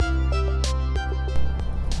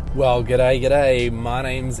Well, g'day. My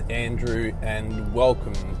name's Andrew, and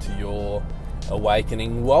welcome to Your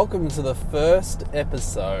Awakening. Welcome to the first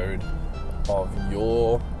episode of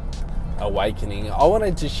Your Awakening. I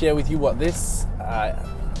wanted to share with you what this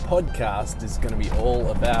podcast is going to be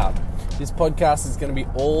all about. This podcast is going to be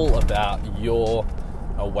all about your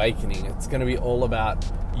awakening. It's going to be all about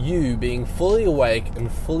you being fully awake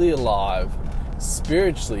and fully alive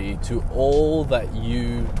spiritually to all that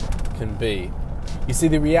you can be. You see,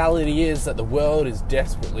 the reality is that the world is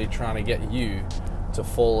desperately trying to get you to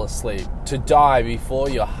fall asleep, to die before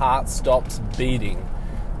your heart stops beating,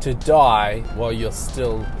 to die while you're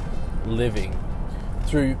still living,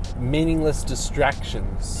 through meaningless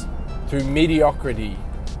distractions, through mediocrity,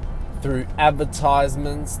 through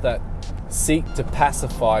advertisements that seek to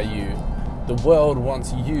pacify you. The world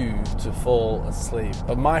wants you to fall asleep.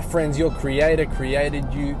 But my friends, your Creator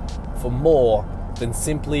created you for more than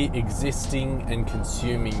simply existing and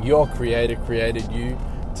consuming. Your Creator created you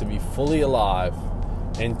to be fully alive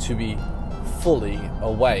and to be fully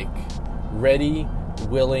awake, ready,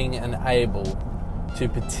 willing, and able to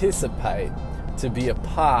participate, to be a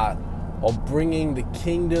part of bringing the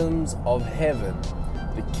kingdom of heaven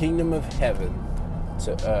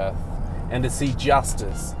to earth, and to see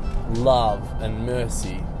justice, love, and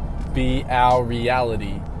mercy be our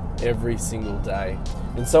reality every single day.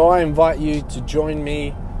 And so I invite you to join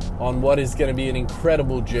me on what is going to be an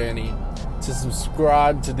incredible journey, to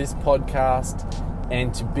subscribe to this podcast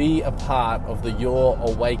and to be a part of the Your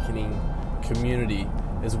Awakening community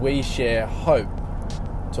as we share hope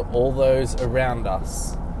to all those around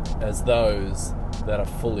us as those that are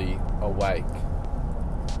fully awake.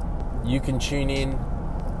 You can tune in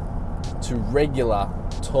to regular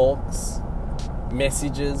talks,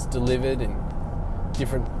 messages delivered in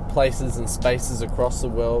different places and spaces across the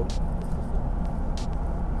world,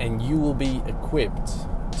 and you will be equipped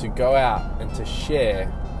to go out and to share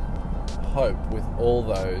hope with all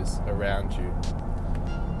those around you.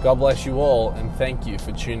 God bless you all, and thank you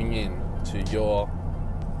for tuning in to Your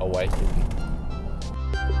Awakening.